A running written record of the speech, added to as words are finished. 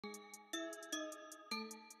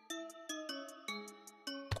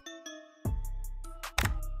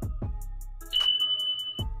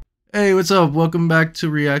Hey, what's up? Welcome back to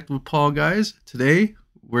React with Paul, guys. Today,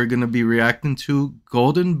 we're going to be reacting to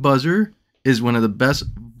Golden Buzzer is one of the best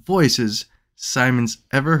voices Simon's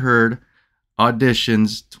ever heard,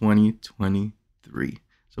 Auditions 2023.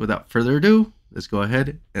 So without further ado, let's go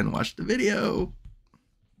ahead and watch the video.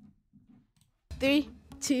 3,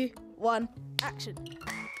 2, 1, action.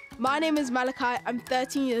 My name is Malakai, I'm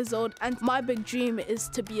 13 years old, and my big dream is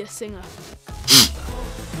to be a singer.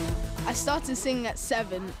 I started singing at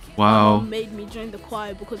 7. Wow. My mom made me join the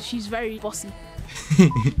choir because she's very bossy.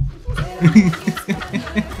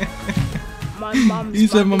 My mom's He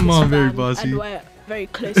said my mom very bossy. And we're very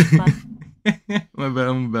close friends. My bad,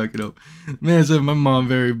 I'm gonna back it up. Man said my mom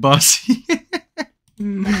very bossy.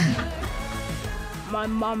 My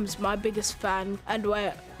mom's my biggest fan, and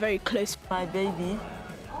we're very close. My baby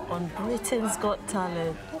on Britain's Got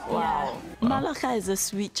Talent. Wow. Malakai is a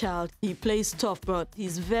sweet child. He plays tough, but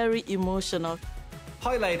he's very emotional.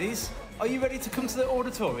 Hi ladies, are you ready to come to the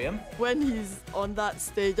auditorium? When he's on that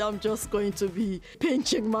stage, I'm just going to be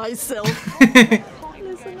pinching myself.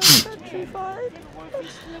 Listen, I'm petrified.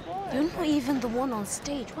 You're not even the one on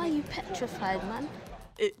stage. Why are you petrified, man?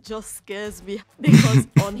 It just scares me because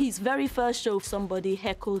on his very first show, somebody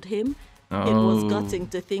heckled him. It was gutting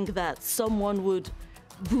to think that someone would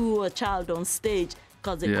boo a child on stage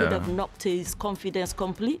because it could have knocked his confidence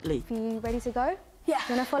completely. You ready to go? Yeah.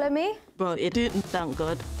 You wanna follow me? But it didn't, thank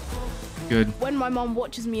God. Good. When my mom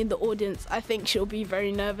watches me in the audience, I think she'll be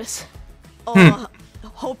very nervous. Oh,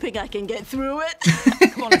 hoping I can get through it.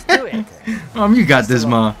 Come on, let's do it. You got this,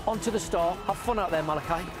 Ma. On to the star. Have fun out there,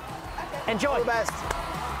 Malakai. Enjoy. All the best.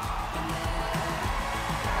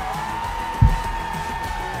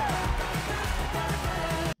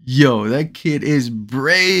 Yo, that kid is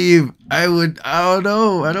brave. I don't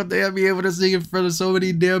know. I don't think I'd be able to sing in front of so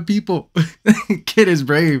many damn people. Kid is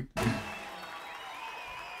brave.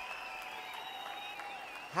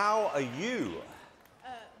 How are you?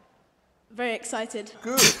 Very excited.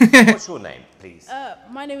 Good. What's your name, please?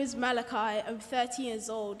 My name is Malakai, I'm 13 years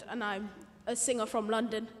old, and I'm a singer from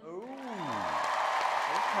London. Ooh.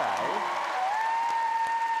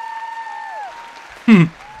 Okay.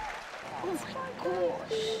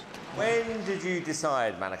 When did you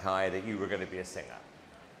decide, Malakai, that you were going to be a singer?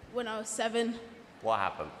 When I was 7, What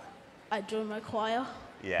happened? I joined my choir,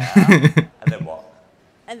 Yeah. And then what?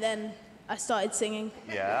 and then I started singing.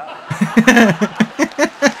 Yeah.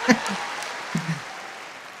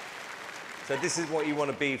 So this is what you want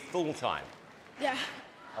to be full time. Yeah,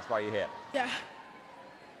 That's why you're here. yeah.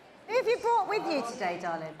 Who have you brought with you today,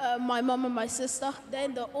 darling? My mum and my sister, they're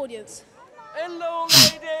in the audience. Hello,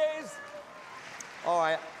 ladies. All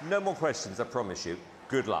right. No more questions. I promise you.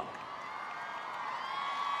 Good luck.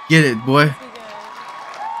 Get it, boy.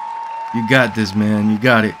 You got this, man. You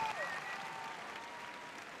got it.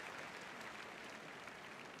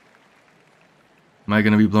 Am I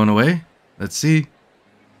gonna be blown away? Let's see.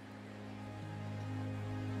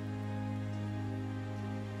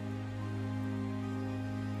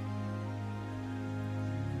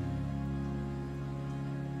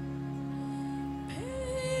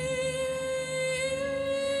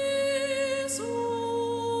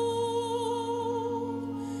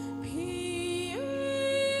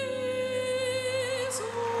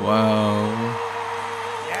 Wow.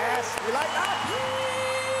 Yes, we like that.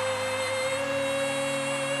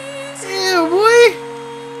 Yeah, boy.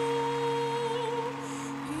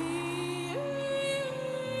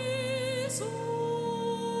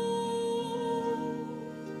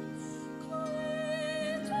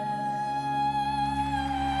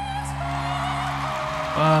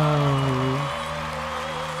 Wow.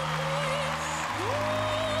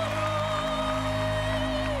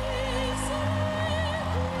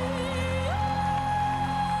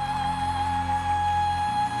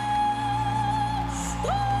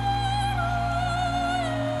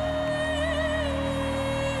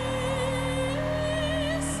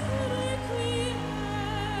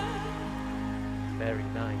 Very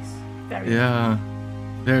nice. Yeah.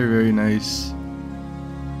 Very, very nice.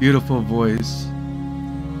 Beautiful voice.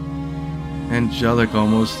 Angelic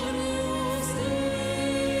almost.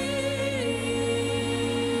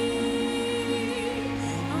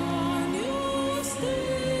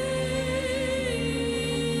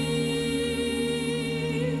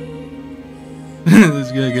 This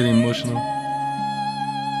is gonna get emotional.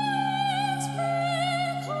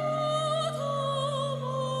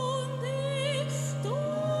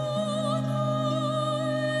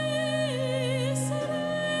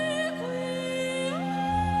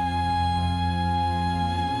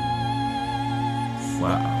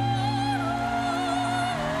 Wow.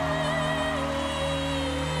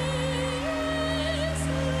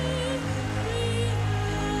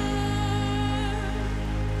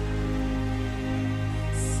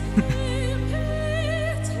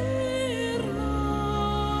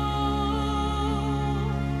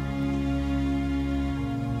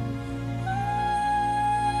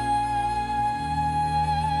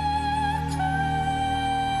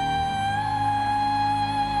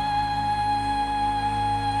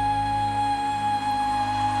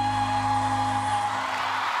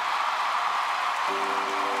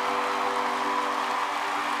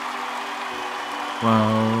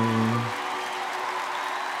 Wow.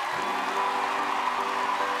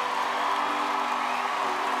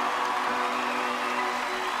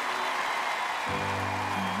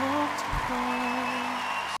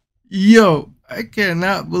 Yo, I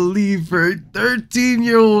cannot believe for a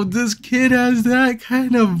 13-year-old, this kid has that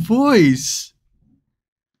kind of voice.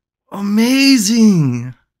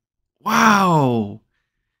 Amazing. Wow.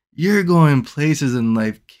 You're going places in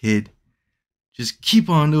life, kid. Just keep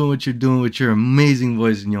on doing what you're doing with your amazing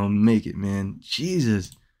voice and you'll make it, man.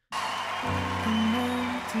 Jesus.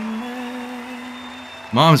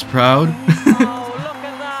 Mom's proud. Oh, look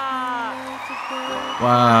at that.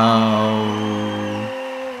 Wow.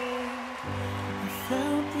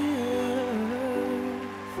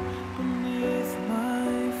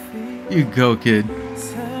 You go, kid.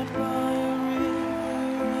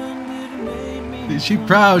 She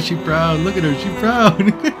proud, she proud. Look at her, she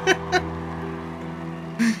proud.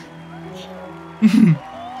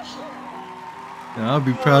 Yeah, I'll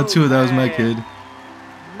be proud too if that was my kid.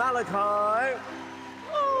 Malakai.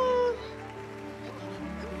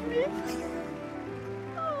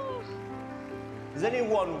 Is there any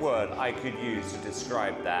one word I could use to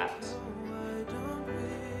describe that?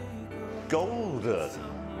 Golden.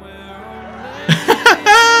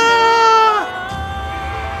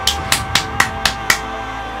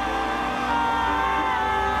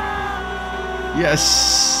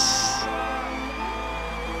 Yes.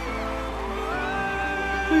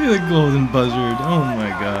 Look at the golden buzzard. Oh my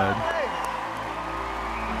god.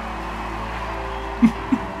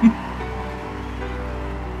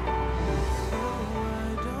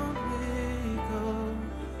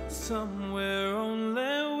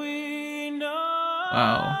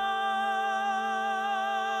 Wow.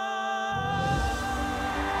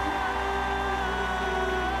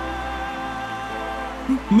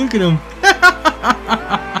 Look at him. Come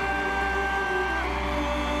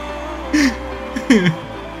here.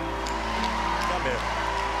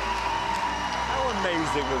 How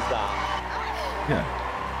amazing was that? Yeah.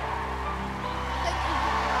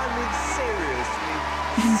 I mean,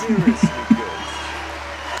 seriously good.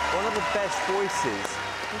 One of the best voices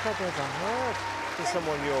I think I've ever heard for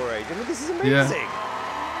someone your age. I mean, this is amazing. Yeah.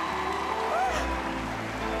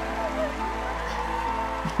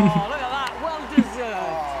 Oh, look at that. Well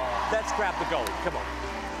deserved. Let's grab the gold. Come on.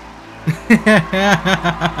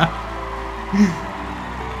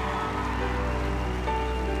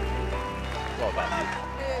 Well done.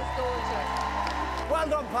 Well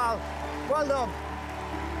done, pal. Well done.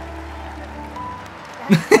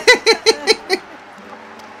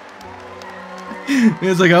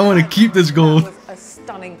 It's like, I want to keep this gold. That was a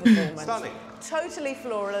stunning performance. Stunning. Totally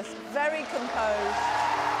flawless, very composed.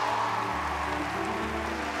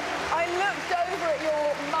 I looked over at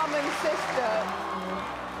your mum and sister.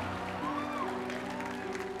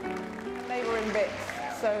 And they were in bits.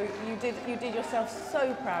 So you did yourself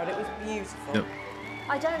so proud. It was beautiful. Yep.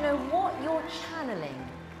 I don't know what you're channeling,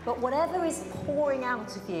 but whatever is pouring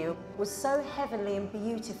out of you was so heavenly and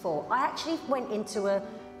beautiful. I actually went into a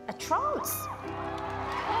trance.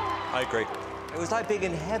 I agree. It was like being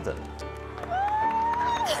in heaven.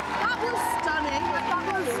 That was stunning. That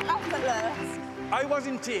was effortless. I was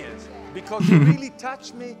in tears because you really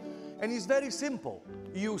touched me, and it's very simple.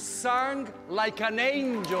 You sang like an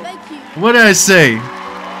angel. Thank you. What did I say?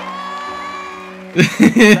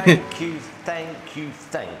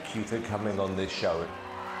 Thank you for coming on this show.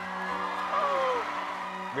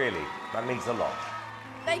 Really, that means a lot.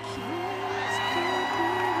 Thank you.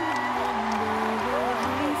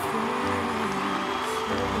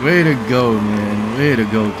 Way to go, man. Way to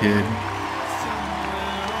go, kid.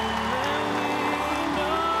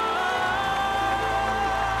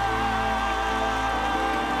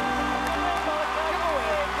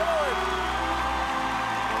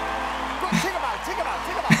 Take him out.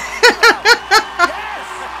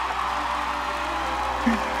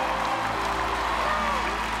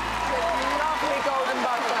 Lovely golden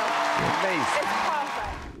buzzer. Amazing. It's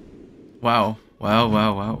perfect. Wow.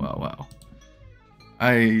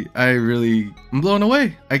 I'm blown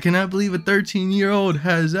away. I cannot believe a 13-year-old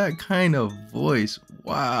has that kind of voice.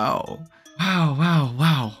 Wow.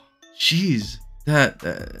 Jeez. That,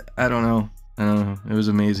 I don't know. It was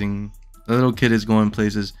amazing. The little kid is going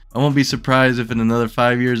places. I won't be surprised if in another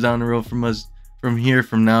 5 years down the road from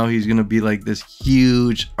now, he's gonna be like this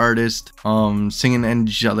huge artist, singing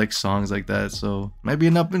angelic songs like that. So might be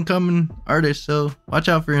an up and coming artist. So watch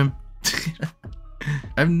out for him.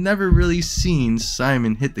 I've never really seen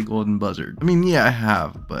Simon hit the golden buzzard. I mean, yeah, I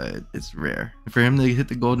have, but it's rare. For him to hit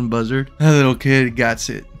the golden buzzard, that little kid got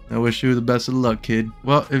it. I wish you the best of luck, kid.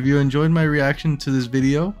 Well, if you enjoyed my reaction to this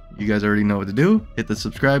video, you guys already know what to do. Hit the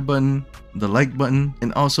subscribe button, the like button,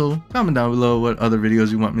 and also comment down below what other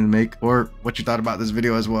videos you want me to make or what you thought about this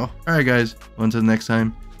video as well. Alright guys, until next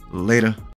time, later.